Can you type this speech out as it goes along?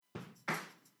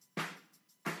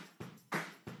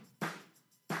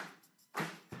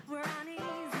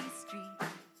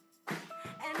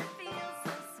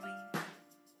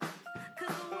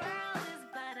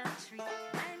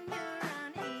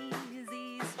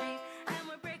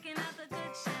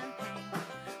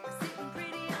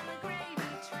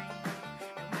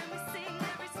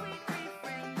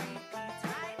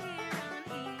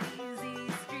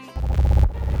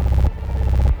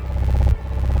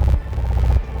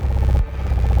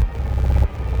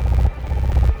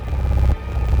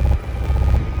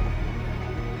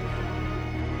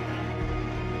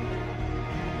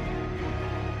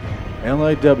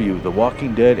LIW, The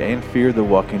Walking Dead, and Fear the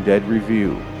Walking Dead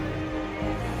review.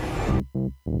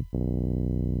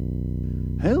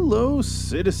 Hello,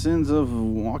 citizens of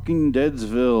Walking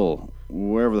Deadsville,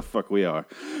 wherever the fuck we are.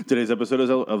 Today's episode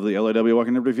of the LIW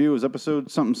Walking Dead review is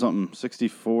episode something,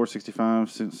 64,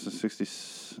 65, 60,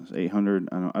 800.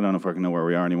 I don't know if I can know where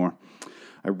we are anymore.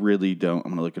 I really don't. I'm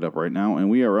going to look it up right now. And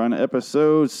we are on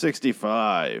episode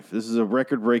 65. This is a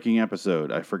record-breaking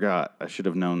episode. I forgot. I should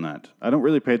have known that. I don't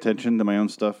really pay attention to my own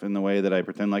stuff in the way that I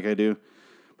pretend like I do.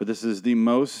 But this is the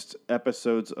most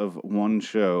episodes of one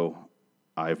show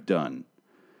I've done.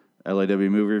 LIW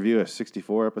Movie Review has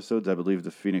 64 episodes. I believe the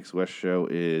Phoenix West show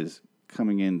is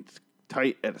coming in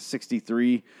tight at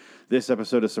 63. This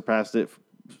episode has surpassed it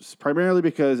primarily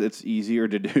because it's easier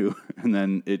to do, and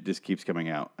then it just keeps coming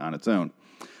out on its own.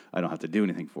 I don't have to do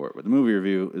anything for it. But the movie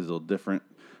review is a little different.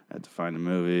 I have to find a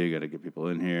movie. Got to get people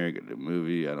in here. Got to do a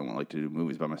movie. I don't like to do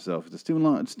movies by myself. It's too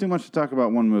long. It's too much to talk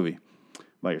about one movie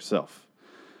by yourself.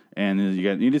 And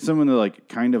you needed someone to like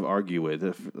kind of argue with.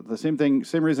 The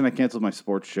same reason I canceled my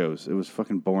sports shows. It was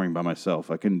fucking boring by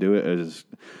myself. I couldn't do it.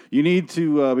 You need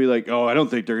to be like, oh, I don't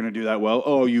think they're going to do that well.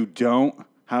 Oh, you don't?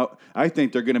 How? I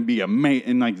think they're going to be a mate.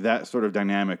 And like that sort of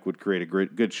dynamic would create a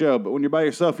good show. But when you're by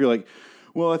yourself, you're like,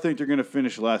 well, I think they're going to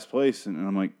finish last place. And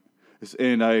I'm like,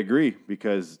 and I agree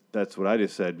because that's what I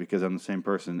just said because I'm the same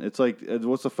person. It's like,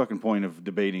 what's the fucking point of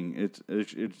debating? It's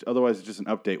otherwise it's just an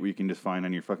update where you can just find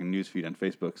on your fucking newsfeed on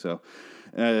Facebook. So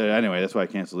anyway, that's why I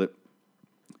canceled it.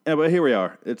 Yeah, but here we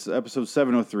are. It's episode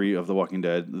 703 of The Walking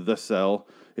Dead, The Cell.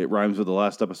 It rhymes with the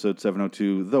last episode,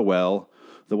 702, The Well.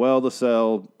 The Well, The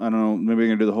Cell. I don't know. Maybe we're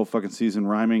going to do the whole fucking season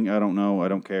rhyming. I don't know. I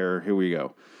don't care. Here we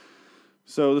go.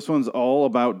 So this one's all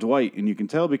about Dwight, and you can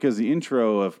tell because the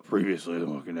intro of previously The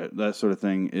Walking Dead, that sort of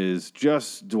thing, is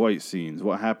just Dwight scenes.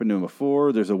 What happened to him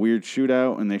before? There's a weird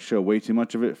shootout, and they show way too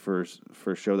much of it for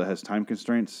a show that has time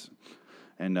constraints.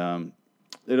 And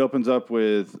it opens up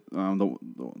with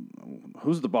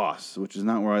Who's the Boss, which is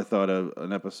not where I thought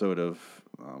an episode of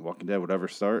Walking Dead would ever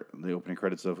start. The opening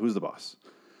credits of Who's the Boss,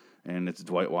 and it's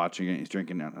Dwight watching it. He's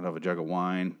drinking out of a jug of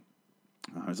wine.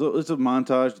 It's a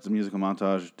montage. It's a musical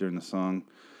montage during the song.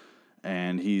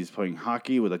 And he's playing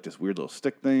hockey with like this weird little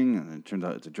stick thing. And it turns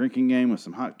out it's a drinking game with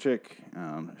some hot chick.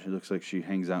 She looks like she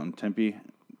hangs out in Tempe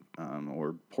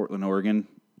or Portland, Oregon,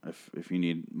 if you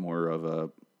need more of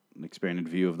an expanded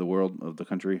view of the world, of the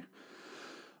country.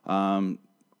 Santa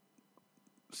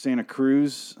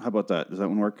Cruz. How about that? Does that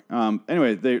one work?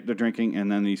 Anyway, they're drinking,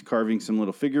 and then he's carving some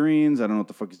little figurines. I don't know what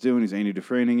the fuck he's doing. He's Andy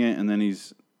Dufresne-ing it, and then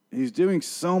he's doing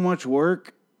so much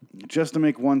work just to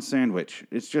make one sandwich.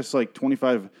 It's just like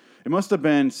 25... It must have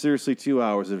been seriously 2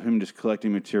 hours of him just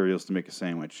collecting materials to make a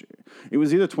sandwich. It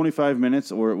was either 25 minutes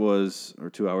or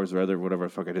 2 hours rather, whatever the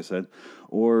fuck I just said,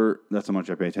 or that's how much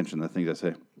I pay attention to the things I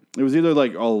say. It was either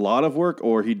like a lot of work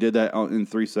or he did that in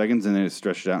 3 seconds and then it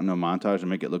stretched it out into a montage and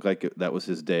make it look like that was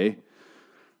his day.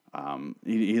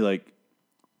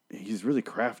 He's really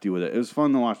crafty with it. It was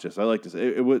fun to watch this. I like this.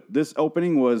 This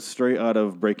opening was straight out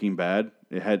of Breaking Bad.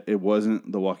 It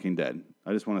wasn't The Walking Dead.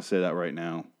 I just want to say that right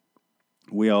now.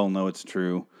 We all know it's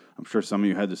true. I'm sure some of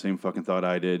you had the same fucking thought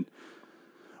I did.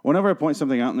 Whenever I point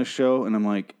something out in this show and I'm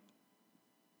like,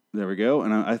 there we go.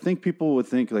 And I think people would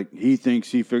think like he thinks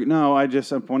he figured. No,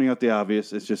 I'm pointing out the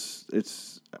obvious. It's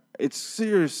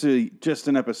seriously just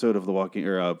an episode of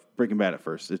Breaking Bad at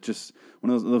first. It's just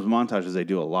one of those montages they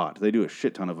do a lot. They do a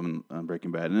shit ton of them on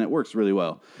Breaking Bad, and it works really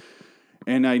well.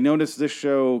 And I noticed this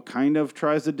show kind of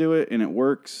tries to do it, and it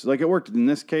works. Like, it worked in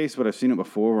this case, but I've seen it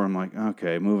before where I'm like,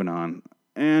 okay, moving on.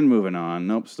 And moving on.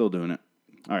 Nope, still doing it.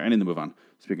 All right, I need to move on.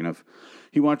 Speaking of,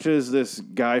 he watches this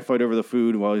guy fight over the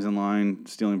food while he's in line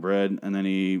stealing bread, and then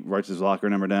he writes his locker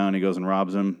number down, he goes and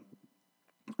robs him.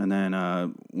 And then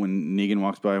when Negan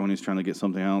walks by when he's trying to get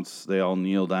something else, they all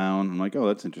kneel down. I'm like, oh,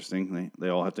 that's interesting. They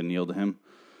all have to kneel to him.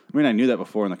 I mean, I knew that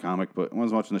before in the comic, but when I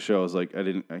was watching the show, I was like,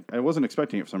 I wasn't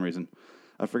expecting it for some reason.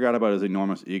 I forgot about his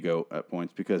enormous ego at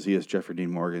points because he is Jeffrey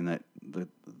Dean Morgan, that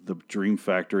the Dream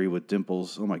Factory with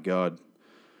dimples. Oh my God,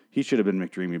 he should have been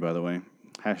McDreamy, by the way.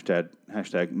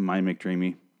 Hashtag my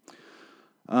McDreamy.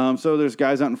 So there's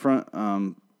guys out in front.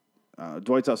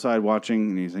 Dwight's outside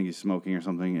watching, and he's smoking or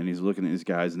something, and he's looking at these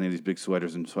guys, and they have these big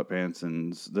sweaters and sweatpants,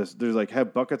 and there's like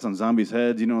have buckets on zombies'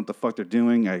 heads. You know what the fuck they're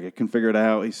doing? I can figure it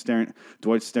out.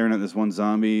 Dwight's staring at this one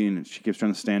zombie, and she keeps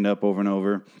trying to stand up over and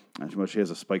over. And she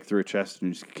has a spike through her chest,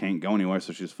 and she just can't go anywhere,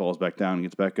 so she just falls back down and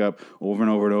gets back up over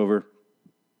and over and over.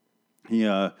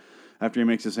 After he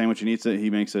makes a sandwich and eats it, he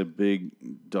makes a big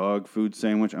dog food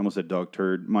sandwich. I almost said dog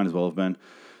turd. Might as well have been.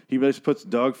 He just puts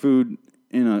dog food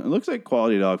it looks like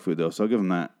quality dog food, though, so I'll give him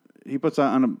that. He puts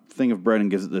that on a thing of bread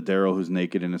and gives it to Daryl, who's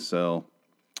naked in his cell.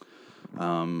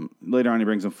 Later on, he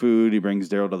brings him food. He brings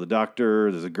Daryl to the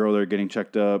doctor. There's a girl there getting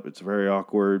checked up. It's very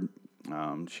awkward.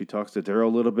 She talks to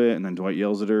Daryl a little bit, and then Dwight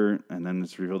yells at her, and then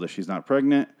it's revealed that she's not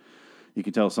pregnant. You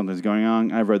can tell something's going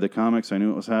on. I've read the comics. I knew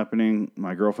what was happening.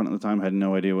 My girlfriend at the time had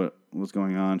no idea what was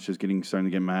going on. She was starting to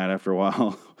get mad after a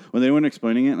while when they weren't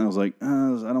explaining it, and I was like, I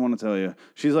don't want to tell you.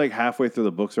 She's like halfway through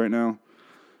the books right now,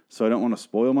 so I don't want to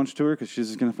spoil much to her because she's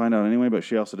just going to find out anyway, but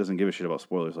she also doesn't give a shit about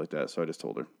spoilers like that, so I just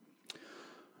told her.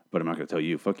 But I'm not going to tell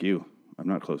you. Fuck you. I'm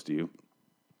not close to you.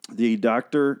 The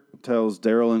doctor tells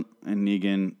Daryl and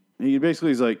Negan,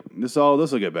 he's like, this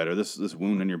will get better. This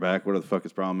wound in your back, whatever the fuck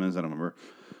his problem is, I don't remember.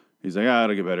 He's like,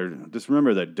 it'll get better. Just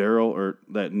remember that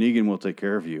that Negan will take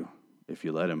care of you if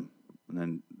you let him. And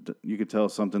then you could tell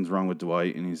something's wrong with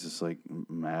Dwight, and he's just like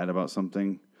mad about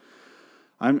something.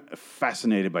 I'm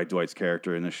fascinated by Dwight's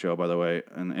character in this show, by the way,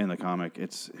 and in the comic.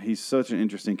 He's such an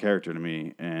interesting character to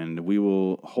me, and we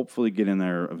will hopefully get in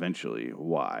there eventually.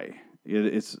 Why?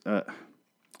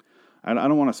 I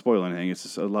don't want to spoil anything. It's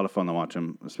just a lot of fun to watch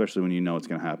him, especially when you know what's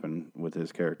going to happen with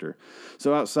his character.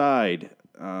 So outside,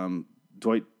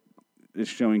 Dwight is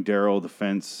showing Daryl the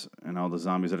fence and all the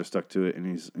zombies that are stuck to it, and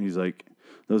he's like,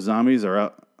 those zombies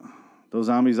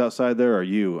outside there are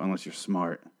you, unless you're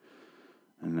smart.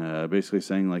 And basically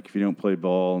saying, like, if you don't play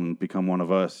ball and become one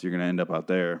of us, you're going to end up out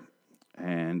there.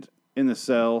 And in the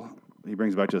cell, he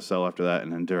brings back to the cell after that,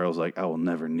 and then Daryl's like, I will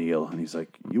never kneel. And he's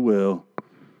like, you will.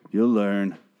 You'll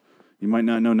learn. You might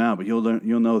not know now, but you'll learn.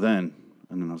 You'll know then.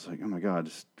 And then I was like, oh, my God,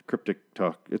 it's cryptic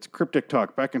talk. It's cryptic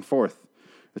talk back and forth.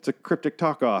 It's a cryptic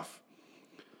talk-off.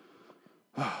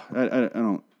 I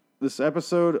don't... This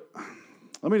episode...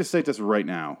 Let me just state this right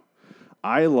now.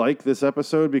 I like this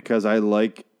episode because I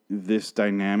like this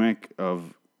dynamic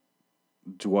of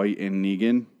Dwight and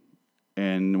Negan,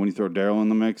 and when you throw Daryl in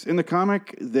the mix. In the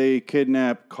comic, they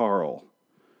kidnap Carl,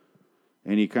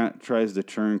 and he kind of tries to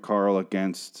turn Carl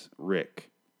against Rick.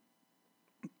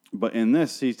 But in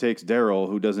this, he takes Daryl,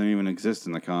 who doesn't even exist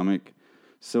in the comic,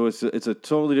 so it's a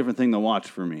totally different thing to watch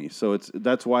for me. So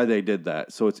that's why they did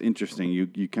that. So it's interesting.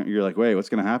 You're like, wait, what's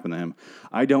going to happen to him?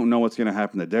 I don't know what's going to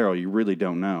happen to Daryl. You really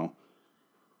don't know.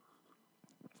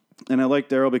 And I like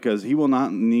Daryl because he will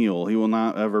not kneel. He will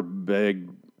not ever beg.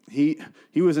 He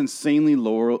was insanely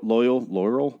loyal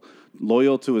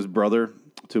to his brother,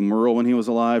 to Merle when he was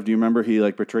alive. Do you remember he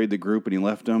betrayed the group and he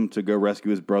left him to go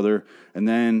rescue his brother? And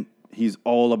then he's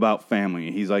all about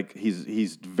family.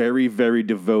 He's very, very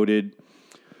devoted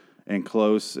and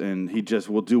close, and he just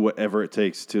will do whatever it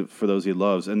takes for those he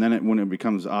loves. And then when it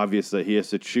becomes obvious that he has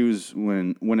to choose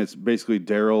when it's basically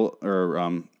Daryl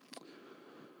or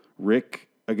Rick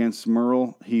against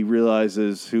Merle, he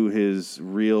realizes who his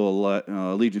real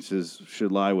allegiances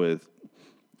should lie with.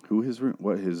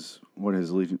 What his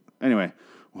allegiance? Anyway,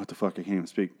 what the fuck? I can't even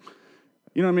speak.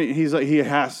 You know what I mean? He's like, he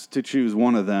has to choose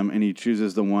one of them, and he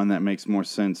chooses the one that makes more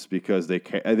sense because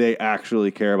they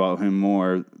actually care about him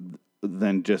more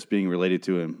than just being related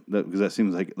to him. Because that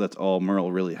seems like that's all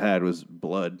Merle really had was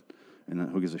blood, and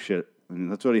who gives a shit?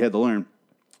 And that's what he had to learn.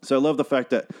 So I love the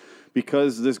fact that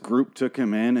because this group took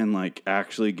him in and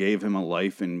actually gave him a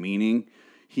life and meaning,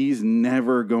 he's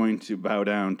never going to bow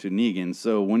down to Negan.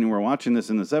 So when we're watching this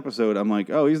in this episode, I'm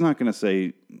like, oh, he's not going to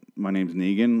say my name's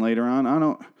Negan later on. I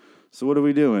don't. So what are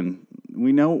we doing?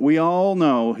 We all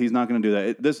know he's not going to do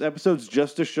that. This episode's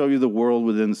just to show you the world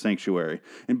within the Sanctuary.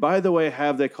 And by the way,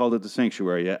 have they called it the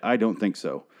Sanctuary yet? I don't think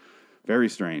so. Very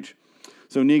strange.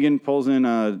 So Negan pulls in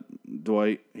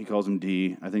Dwight. He calls him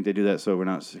D. I think they do that so we're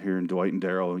not hearing Dwight and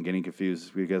Daryl and getting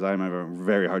confused because I'm having a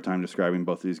very hard time describing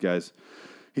both of these guys.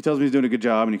 He tells me he's doing a good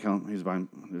job, and he's buying.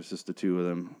 There's just the two of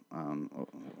them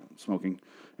smoking,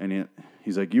 and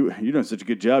he's like, "You're doing such a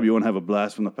good job. You want to have a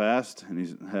blast from the past?" And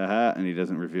he's and he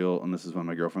doesn't reveal. And this is when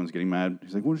my girlfriend's getting mad.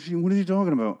 He's like, "What is he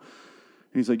talking about?"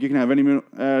 And he's like, "You can have any.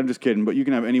 I'm just kidding, but you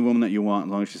can have any woman that you want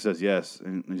as long as she says yes."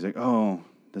 And he's like, "Oh,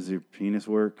 does your penis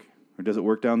work, or does it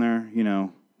work down there? You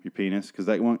know, your penis,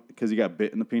 because he got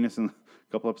bit in the penis a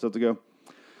couple episodes ago."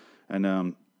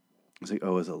 And he's like,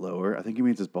 "Oh, is it lower?" I think he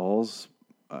means his balls.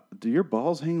 Do your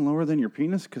balls hang lower than your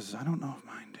penis? Because I don't know if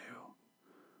mine do.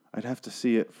 I'd have to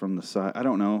see it from the side. I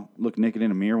don't know. Look naked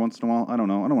in a mirror once in a while. I don't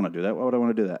know. I don't want to do that. Why would I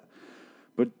want to do that?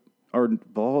 But are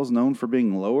balls known for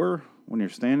being lower when you're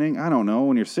standing? I don't know.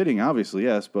 When you're sitting, obviously,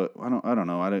 yes. But I don't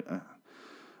know. I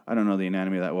don't know the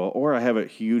anatomy that well. Or I have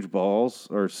huge balls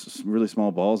or really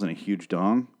small balls and a huge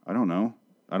dong. I don't know.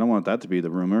 I don't want that to be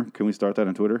the rumor. Can we start that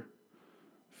on Twitter?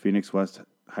 Phoenix West,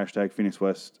 hashtag Phoenix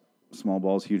West, small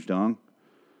balls, huge dong.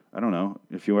 I don't know.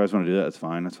 If you guys want to do that, that's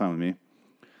fine. That's fine with me.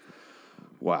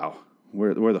 Wow.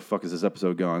 Where the fuck is this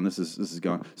episode going? This is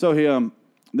gone. So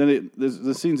then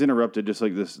the scene's interrupted, just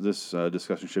like this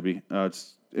discussion should be.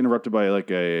 It's interrupted by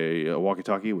like a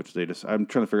walkie-talkie, which I'm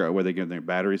trying to figure out where they get their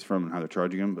batteries from and how they're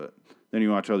charging them. But then you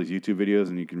watch all these YouTube videos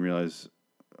and you can realize,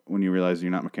 when you realize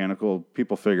you're not mechanical,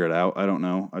 people figure it out. I don't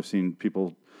know. I've seen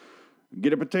people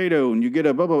get a potato and you get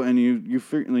a bubble and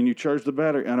and then you charge the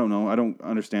battery. I don't know. I don't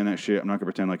understand that shit. I'm not gonna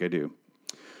pretend like I do.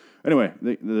 Anyway,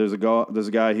 there's a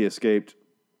guy. He escaped,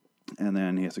 and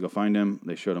then he has to go find him.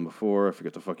 They showed him before. I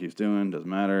forget the fuck he was doing. Doesn't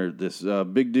matter. This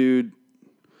big dude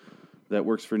that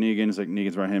works for Negan is like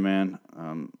Negan's right-hand man.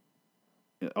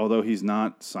 Although he's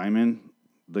not Simon,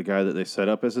 the guy that they set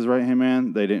up as his right-hand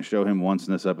man, they didn't show him once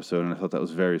in this episode, and I thought that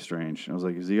was very strange. I was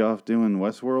like, is he off doing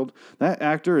Westworld? That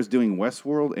actor is doing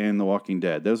Westworld and The Walking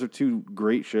Dead. Those are two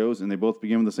great shows, and they both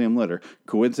begin with the same letter.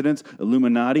 Coincidence?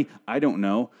 Illuminati? I don't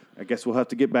know. I guess we'll have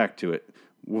to get back to it.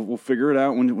 We'll figure it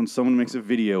out when someone makes a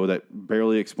video that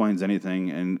barely explains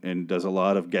anything and does a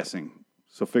lot of guessing.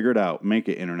 So figure it out. Make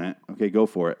it, internet. Okay, go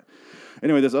for it.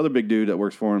 Anyway, this other big dude that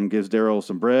works for him gives Daryl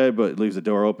some bread, but leaves the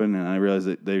door open, and I realize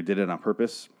that they did it on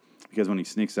purpose because when he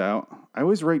sneaks out, I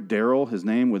always write Daryl, his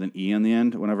name, with an E on the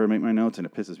end whenever I make my notes, and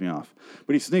it pisses me off.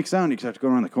 But he sneaks out, and you have to go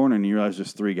around the corner, and you realize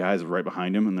there's three guys right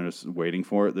behind him, and they're just waiting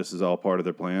for it. This is all part of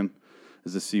their plan,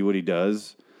 is to see what he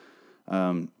does.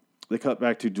 They cut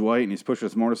back to Dwight, and he's pushing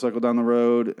his motorcycle down the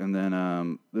road, and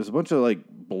then there's a bunch of, like,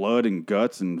 blood and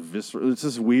guts and viscera. It's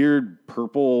this weird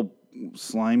purple,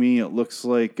 slimy. It looks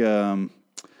like the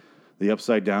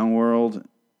Upside Down world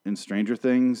in Stranger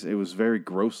Things. It was very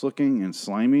gross looking and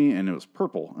slimy, and it was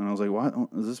purple. And I was like, what?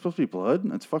 Is this supposed to be blood?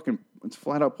 It's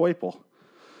flat out purple.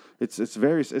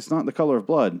 It's not the color of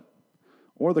blood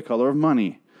or the color of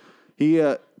money.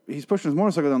 He's pushing his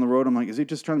motorcycle down the road. I'm like, is he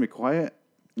just trying to be quiet?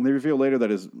 And they reveal later that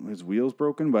his wheel's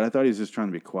broken, but I thought he was just trying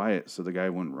to be quiet so the guy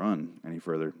wouldn't run any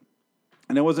further.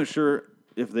 And I wasn't sure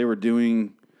if they were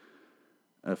doing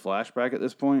a flashback at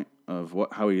this point of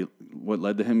what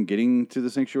led to him getting to the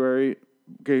sanctuary.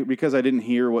 Okay, because I didn't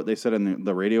hear what they said on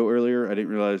the radio earlier. I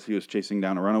didn't realize he was chasing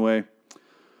down a runaway.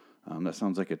 That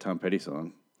sounds like a Tom Petty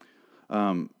song.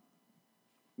 So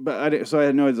I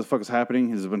had no idea what the fuck was happening.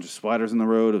 There's a bunch of splatters in the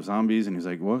road of zombies, and he's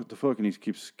like, what the fuck? And he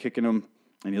keeps kicking them,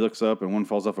 and he looks up, and one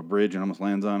falls off a bridge and almost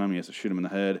lands on him. He has to shoot him in the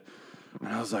head. And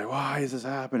I was like, why is this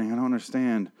happening? I don't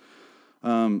understand.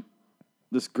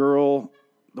 This girl,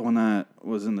 the one that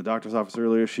was in the doctor's office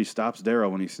earlier, she stops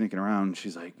Daryl when he's sneaking around.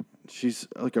 She's like she's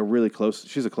a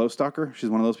close stalker. She's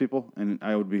one of those people, and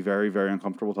I would be very, very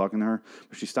uncomfortable talking to her.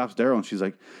 But she stops Daryl, and she's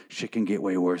like, shit can get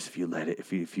way worse if you let it.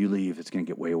 If you leave, it's going to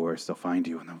get way worse. They'll find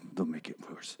you, and they'll make it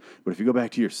worse. But if you go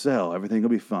back to your cell, everything will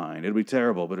be fine. It'll be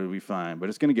terrible, but it'll be fine. But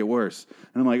it's going to get worse.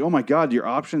 And I'm like, oh, my God, your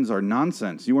options are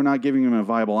nonsense. You are not giving him a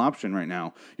viable option right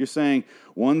now. You're saying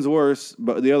one's worse,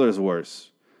 but the other's worse.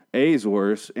 A's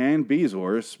worse, and B's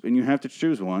worse, and you have to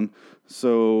choose one.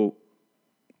 So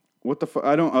what the fuck?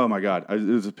 Oh my God,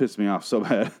 it just pissed me off so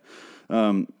bad.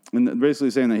 And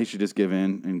basically saying that he should just give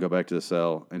in and go back to the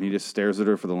cell, and he just stares at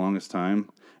her for the longest time.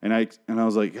 And I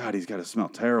was like, God, he's got to smell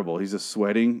terrible. He's just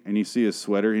sweating, and you see his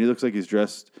sweater. He looks like he's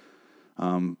dressed.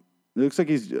 It looks like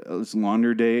it's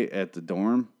laundry day at the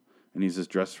dorm, and he's just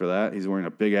dressed for that. He's wearing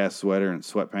a big ass sweater and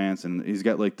sweatpants, and he's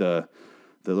got like the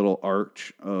little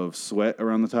arch of sweat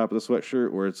around the top of the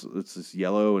sweatshirt where it's this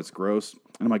yellow, it's gross.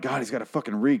 And I'm like, God, he's got a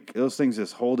fucking reek. Those things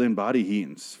just hold in body heat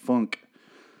and funk.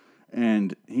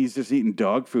 And he's just eating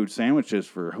dog food sandwiches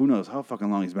for who knows how fucking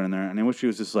long he's been in there. And I wish he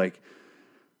was just like,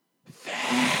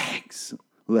 thanks,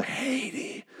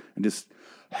 lady. And just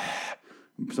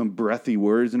some breathy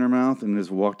words in her mouth and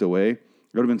just walked away. It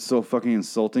would have been so fucking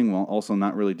insulting while also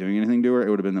not really doing anything to her.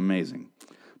 It would have been amazing.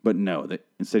 But no,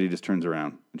 instead he just turns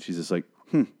around. And she's just like,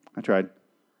 I tried.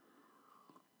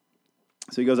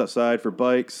 So he goes outside for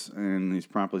bikes, and he's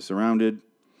promptly surrounded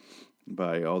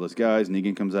by all those guys.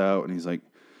 Negan comes out, and he's like,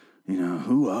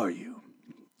 who are you?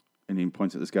 And he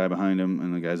points at this guy behind him,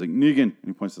 and the guy's like, Negan. And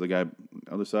he points to the guy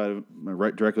other side of him,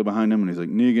 right directly behind him, and he's like,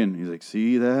 Negan. He's like,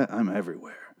 see that? I'm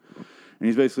everywhere. And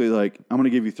he's basically like, I'm going to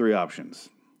give you 3 options.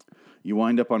 You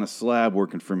wind up on a slab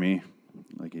working for me,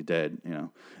 like you're dead, and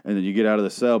then you get out of the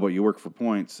cell, but you work for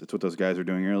points. It's what those guys were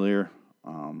doing earlier.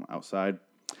 Outside,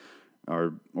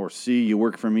 or C, you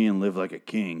work for me and live like a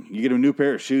king. You get a new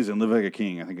pair of shoes and live like a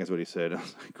king. I think that's what he said. I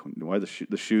was like, why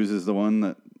the shoes is the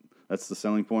one that's the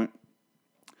selling point?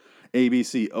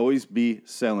 ABC, always be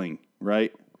selling,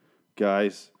 right,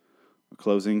 guys?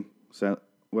 Closing,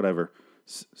 whatever.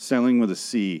 Selling with a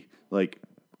C, like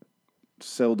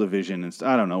cell division, and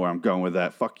I don't know where I'm going with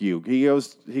that. Fuck you. He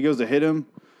goes to hit him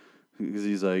because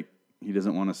he's like, he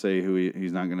doesn't want to say who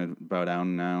he's not going to bow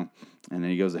down now. And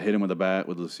then he goes to hit him with a bat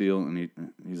with Lucille, and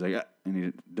he's like, and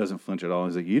he doesn't flinch at all.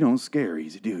 He's like, you don't scare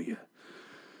easy, do you?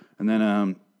 And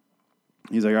then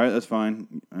he's like, all right, that's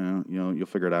fine. You'll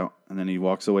figure it out. And then he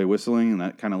walks away whistling, and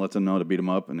that kind of lets him know to beat him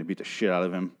up, and they beat the shit out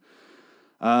of him.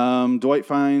 Dwight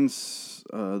finds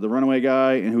the runaway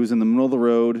guy, and who's in the middle of the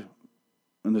road,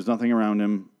 and there's nothing around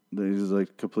him. There's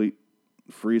like complete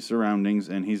free surroundings,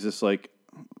 and he's just like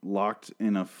locked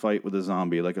in a fight with a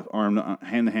zombie, like a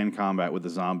hand-to-hand combat with a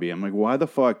zombie. I'm like, why the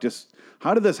fuck?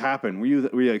 How did this happen? Were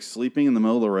you like sleeping in the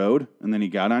middle of the road, and then he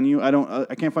got on you?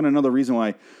 I can't find another reason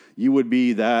why you would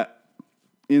be that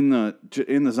in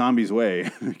the zombie's way.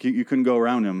 You couldn't go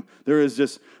around him. There is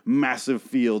just massive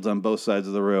fields on both sides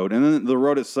of the road, and then the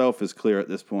road itself is clear at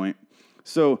this point.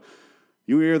 So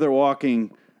you're either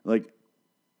walking like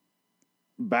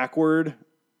backward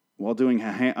while doing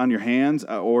on your hands,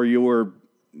 or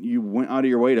you went out of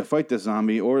your way to fight this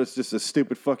zombie, or it's just a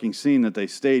stupid fucking scene that they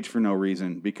staged for no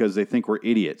reason because they think we're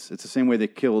idiots. It's the same way they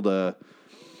killed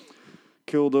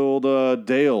old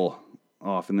Dale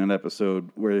off in that episode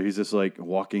where he's just like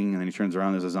walking and then he turns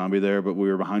around, there's a zombie there, but we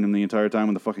were behind him the entire time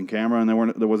with the fucking camera and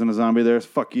there wasn't a zombie there.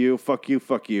 Fuck you.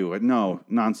 No,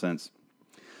 nonsense.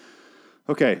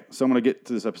 Okay, so I'm going to get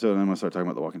to this episode and I'm going to start talking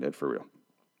about The Walking Dead for real.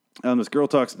 This girl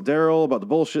talks to Daryl about the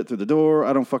bullshit through the door.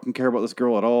 I don't fucking care about this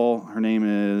girl at all. Her name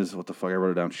is, what the fuck, I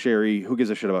wrote it down, Sherry. Who gives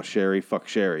a shit about Sherry? Fuck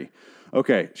Sherry.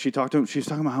 Okay, she talked to him. She's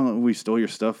talking about how we stole your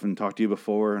stuff and talked to you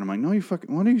before. And I'm like, no, you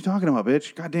fucking, what are you talking about,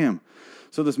 bitch? Goddamn.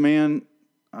 So this man,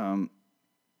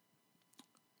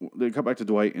 they cut back to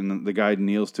Dwight, and the guy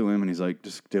kneels to him, and he's like,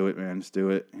 just do it, man, just do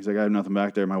it. He's like, I have nothing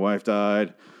back there. My wife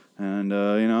died, and,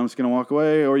 I'm just going to walk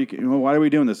away, or why are we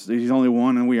doing this? He's only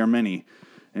one, and we are many.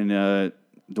 And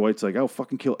Dwight's like, I'll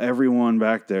fucking kill everyone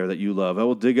back there that you love. I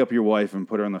will dig up your wife and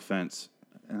put her on the fence.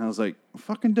 And I was like,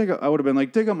 fucking dig up. I would have been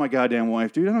like, dig up my goddamn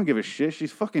wife, dude. I don't give a shit.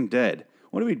 She's fucking dead.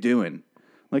 What are we doing?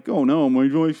 Like, oh no, my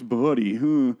wife's buddy,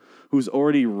 who's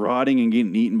already rotting and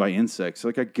getting eaten by insects.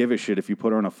 Like, I give a shit if you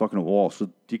put her on a fucking wall.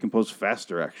 She'll decompose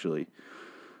faster, actually.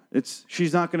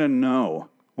 She's not going to know.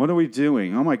 What are we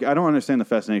doing? Oh my God, I don't understand the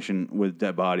fascination with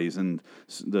dead bodies and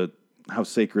how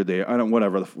sacred they are.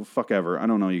 Whatever, the fuck ever. I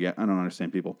don't know, I don't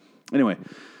understand people. Anyway,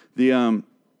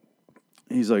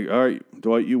 he's like, all right,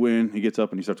 Dwight, you win. He gets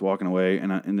up and he starts walking away,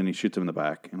 and then he shoots him in the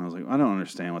back. And I was like, I don't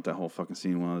understand what that whole fucking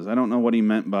scene was. I don't know what he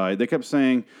meant by, they kept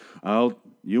saying,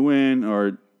 you win,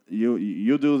 or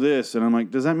you do this. And I'm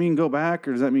like, does that mean go back,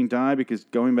 or does that mean die? Because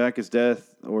going back is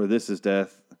death, or this is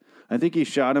death. I think he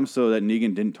shot him so that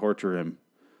Negan didn't torture him.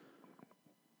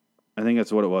 I think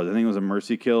that's what it was. I think it was a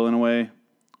mercy kill in a way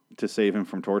to save him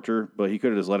from torture, but he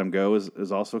could have just let him go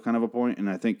is also kind of a point. And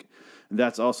I think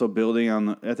that's also building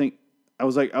on I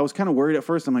was kind of worried at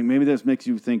first. I'm like, maybe this makes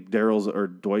you think Daryl's or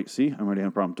Dwight. See, I'm already having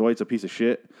a problem. Dwight's a piece of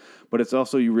shit, but it's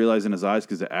also you realize in his eyes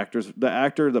because the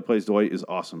actor that plays Dwight is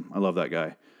awesome. I love that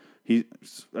guy. I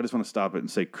just want to stop it and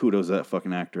say kudos to that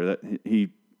fucking actor.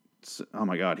 Oh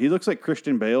my God, he looks like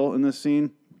Christian Bale in this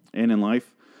scene and in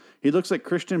life. He looks like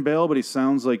Christian Bale, but he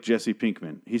sounds like Jesse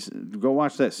Pinkman. Go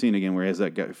watch that scene again where he has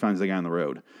that guy, finds the guy on the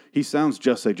road. He sounds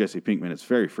just like Jesse Pinkman. It's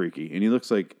very freaky, and he looks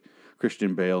like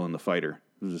Christian Bale in The Fighter.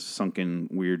 He's a sunken,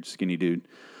 weird, skinny dude.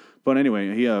 But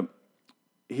anyway,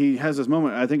 he has this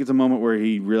moment. I think it's a moment where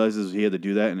he realizes he had to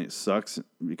do that, and it sucks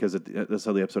because that's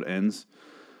how the episode ends.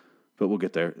 But we'll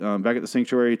get there. Back at the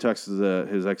sanctuary, he talks to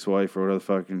his ex-wife or whatever the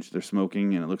fuck, and they're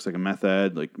smoking, and it looks like a meth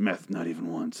ad. Like, meth, not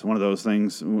even once. One of those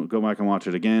things. We'll go back and watch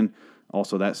it again.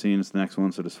 Also, that scene is the next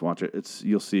one, so just watch it.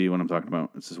 You'll see what I'm talking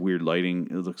about. It's this weird lighting.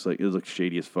 It looks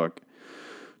shady as fuck.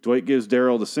 Dwight gives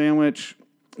Daryl the sandwich,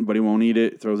 but he won't eat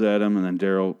it. Throws it at him, and then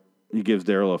he gives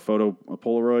Daryl a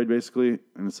Polaroid, basically,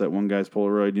 and it's that one guy's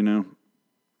Polaroid,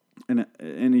 And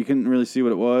you couldn't really see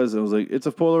what it was. It was like, it's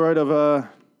a Polaroid of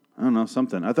I don't know,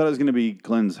 something. I thought it was going to be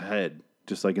Glenn's head,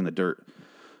 just like in the dirt.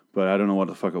 But I don't know what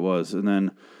the fuck it was. And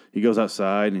then he goes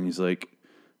outside, and he's like,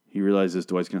 he realizes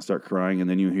Dwight's going to start crying, and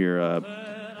then you hear, and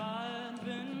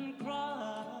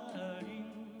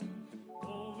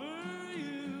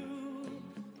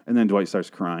then Dwight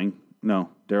starts crying. No,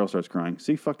 Daryl starts crying.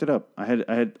 See, fucked it up. I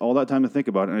had all that time to think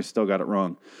about it, and I still got it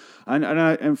wrong.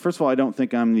 And first of all, I don't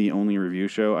think I'm the only review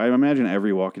show. I imagine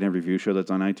every Walking Dead review show that's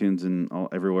on iTunes and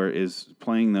everywhere is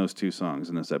playing those two songs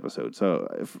in this episode.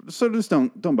 So just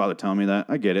don't bother telling me that.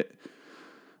 I get it.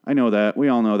 I know that. We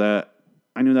all know that.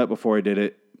 I knew that before I did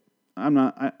it. I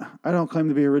don't claim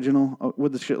to be original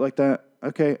with the shit like that.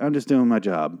 Okay, I'm just doing my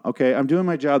job. Okay, I'm doing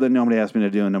my job that nobody asked me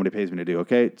to do and nobody pays me to do.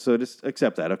 Okay, so just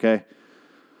accept that. Okay.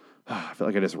 I felt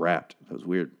like I just rapped. That was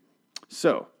weird.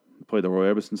 So, play the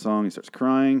Roy Orbison song. He starts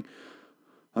crying.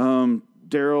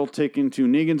 Daryl taken to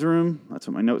Negan's room. That's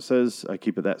what my note says. I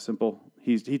keep it that simple.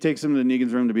 He takes him to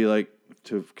Negan's room to be like,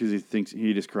 because he thinks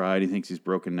he just cried. He thinks he's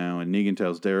broken now. And Negan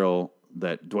tells Daryl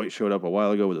that Dwight showed up a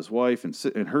while ago with his wife and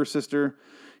her sister.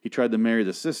 He tried to marry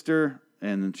the sister,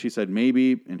 and she said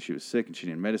maybe, and she was sick and she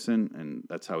needed medicine. And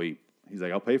that's how he's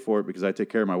like, I'll pay for it because I take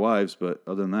care of my wives, but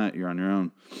other than that, you're on your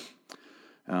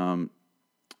own.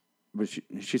 But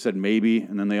she said maybe,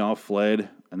 and then they all fled,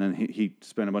 and then he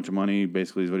spent a bunch of money,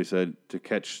 basically is what he said, to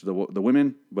catch the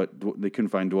women, but they couldn't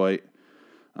find Dwight.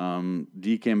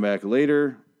 Dee came back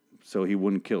later, so he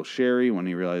wouldn't kill Sherry when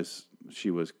he realized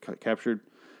she was captured,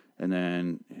 and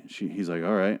then he's like,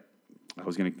 all right, I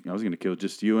was gonna kill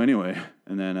just you anyway,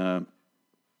 and then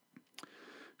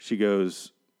she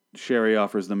goes, Sherry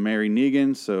offers to marry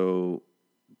Negan, so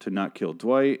to not kill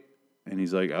Dwight, and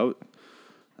he's like,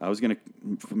 I was going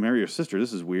to marry your sister.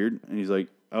 This is weird. And he's like,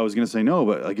 I was going to say no,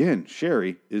 but again,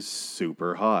 Sherry is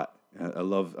super hot. I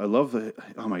love the,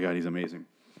 oh my God, he's amazing.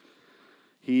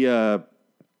 He's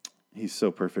so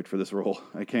perfect for this role.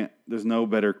 There's no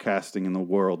better casting in the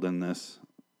world than this.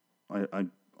 I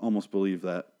almost believe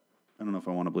that. I don't know if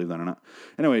I want to believe that or not.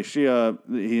 Anyway,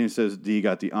 he says Dee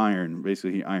got the iron.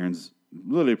 Basically, he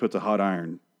literally puts a hot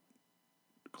iron,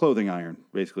 clothing iron,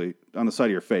 basically, on the side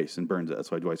of your face and burns it.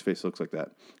 That's why Dwight's face looks like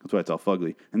that. That's why it's all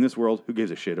fugly. In this world, who gives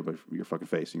a shit about your fucking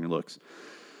face and your looks?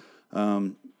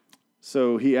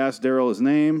 So he asked Daryl his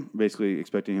name, basically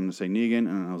expecting him to say Negan,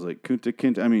 and I was like,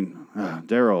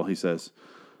 Daryl, he says.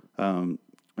 And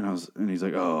he's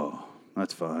like, oh,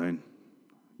 that's fine.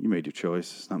 You made your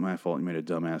choice. It's not my fault you made a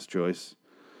dumbass choice.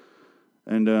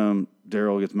 And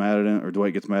Daryl gets mad at him, or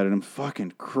Dwight gets mad at him.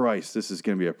 Fucking Christ, this is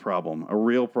going to be a problem. A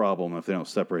real problem if they don't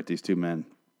separate these two men.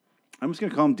 I'm just going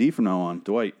to call him D from now on,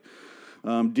 Dwight.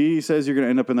 D says you're going to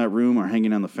end up in that room or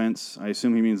hanging on the fence. I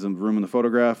assume he means the room in the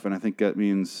photograph, and I think that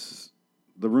means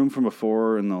the room from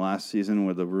before in the last season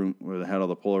where they had all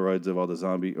the Polaroids of all the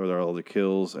zombie, or all the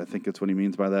kills. I think that's what he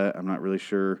means by that. I'm not really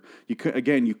sure. You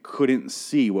couldn't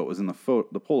see what was in the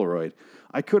Polaroid.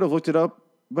 I could have looked it up,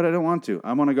 but I don't want to.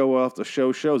 I want to go off the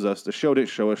show shows us. The show didn't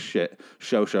show us shit.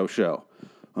 Show.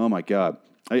 Oh, my God.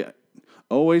 I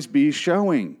always be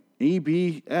showing.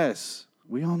 EBS.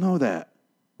 We all know that.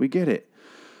 We get it.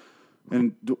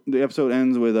 And the episode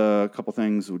ends with a couple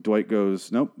things. Dwight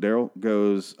goes, nope. Daryl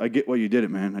goes, I get why you did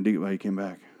it, man. I get why you came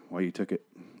back. Why you took it.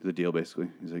 The deal, basically.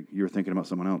 He's like, you were thinking about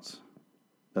someone else.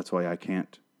 That's why I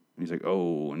can't. And he's like,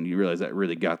 oh. And you realize that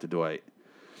really got to Dwight.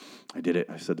 I did it.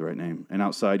 I said the right name. And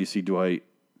outside, you see Dwight.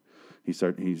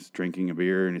 He's drinking a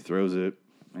beer, and he throws it.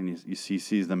 And he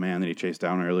sees the man that he chased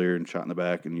down earlier and shot in the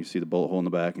back, and you see the bullet hole in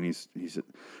the back. And he's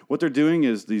what they're doing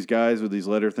is these guys with these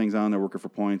letter things on, they're working for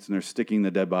points, and they're sticking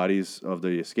the dead bodies of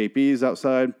the escapees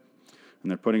outside, and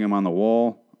they're putting them on the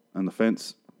wall, on the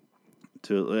fence,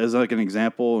 as like an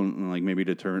example, and like maybe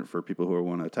deterrent for people who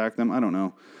want to attack them. I don't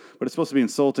know. But it's supposed to be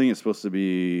insulting. It's supposed to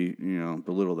be,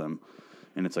 belittle them.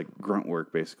 And it's like grunt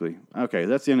work, basically. Okay,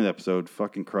 that's the end of the episode.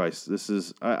 Fucking Christ.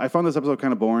 I found this episode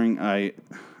kind of boring. I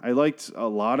liked a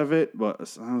lot of it, but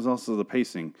it was also the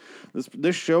pacing.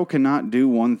 This show cannot do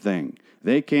one thing.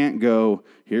 They can't go,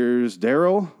 here's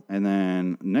Daryl, and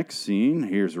then next scene,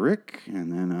 here's Rick, and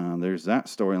then there's that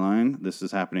storyline. This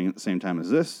is happening at the same time as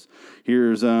this.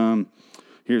 Here's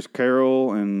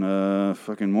Carol and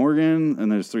fucking Morgan, and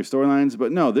there's 3 storylines.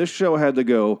 But no, this show had to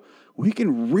go, we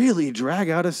can really drag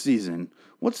out a season.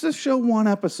 What's this show 1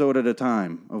 episode at a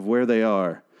time of where they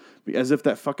are? As if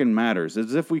that fucking matters.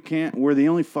 As if we're the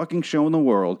only fucking show in the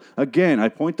world. Again, I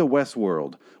point to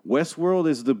Westworld. Westworld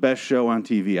is the best show on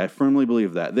TV. I firmly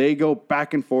believe that. They go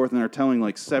back and forth and are telling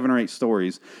like 7 or 8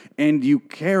 stories, and you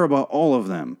care about all of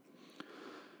them.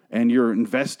 And you're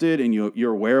invested, and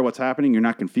you're aware of what's happening. You're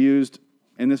not confused.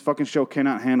 And this fucking show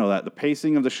cannot handle that. The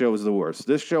pacing of the show is the worst.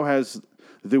 This show has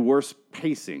the worst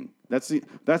pacing.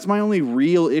 That's my only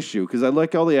real issue, because I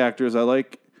like all the actors. I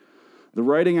like the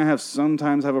writing. I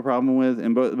sometimes have a problem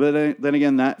with, but then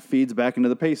again, that feeds back into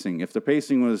the pacing. If the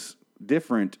pacing was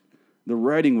different, the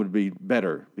writing would be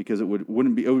better, because it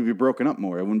would be broken up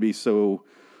more. It wouldn't be so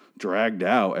dragged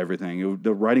out. Everything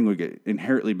the writing would get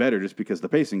inherently better just because the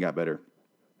pacing got better.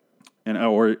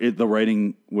 The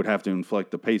writing would have to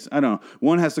inflect the pace. I don't know.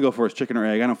 One has to go first, chicken or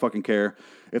egg. I don't fucking care.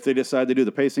 If they decide to do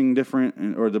the pacing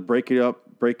different or to break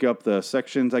up the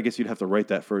sections, I guess you'd have to write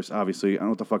that first, obviously. I don't know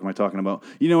what the fuck am I talking about.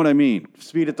 You know what I mean.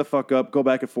 Speed it the fuck up, go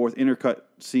back and forth, intercut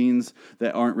scenes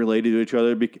that aren't related to each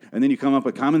other, and then you come up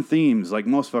with common themes like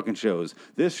most fucking shows.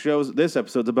 This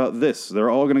episode's about this.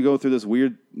 They're all going to go through this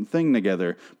weird thing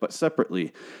together, but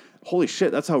separately. Holy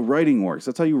shit, that's how writing works.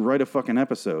 That's how you write a fucking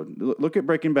episode. Look at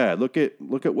Breaking Bad. Look at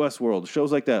Westworld.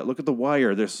 Shows like that. Look at The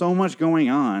Wire. There's so much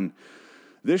going on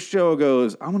This show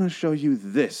goes, I'm going to show you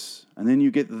this. And then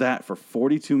you get that for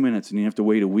 42 minutes, and you have to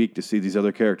wait a week to see these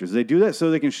other characters. They do that so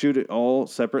they can shoot it all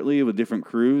separately with different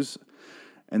crews,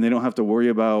 and they don't have to worry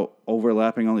about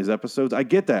overlapping all these episodes. I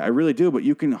get that. I really do. But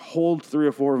you can hold 3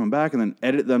 or 4 of them back and then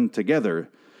edit them together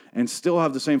and still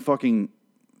have the same fucking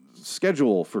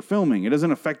schedule for filming. It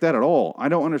doesn't affect that at all. I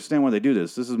don't understand why they do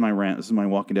this. This is my rant. This is my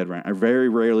Walking Dead rant. I very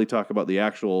rarely talk about the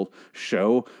actual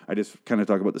show. I just kind of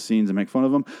talk about the scenes and make fun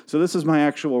of them. So this is my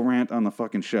actual rant on the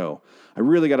fucking show. I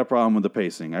really got a problem with the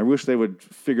pacing. I wish they would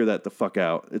figure that the fuck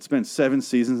out. It's been 7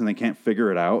 seasons and they can't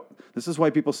figure it out. This is why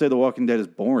people say The Walking Dead is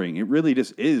boring. It really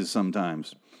just is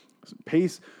sometimes.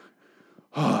 Pace.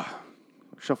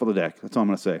 Shuffle the deck. That's all I'm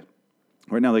going to say.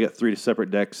 Right now they got 3 separate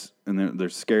decks, and they're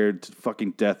scared to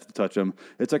fucking death to touch them.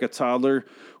 It's like a toddler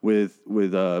with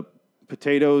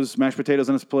potatoes, mashed potatoes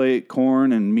on his plate,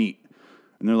 corn, and meat.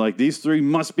 And they're like, these 3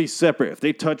 must be separate. If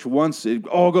they touch once, it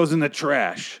all goes in the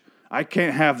trash. I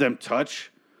can't have them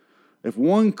touch. If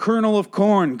one kernel of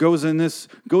corn goes in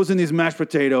these mashed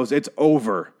potatoes, it's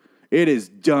over. It is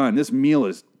done. This meal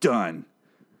is done.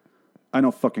 I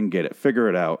don't fucking get it. Figure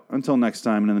it out. Until next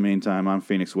time, and in the meantime, I'm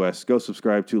Phoenix West. Go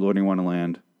subscribe to Lording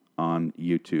Wonderland on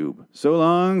YouTube. So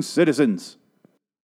long, citizens.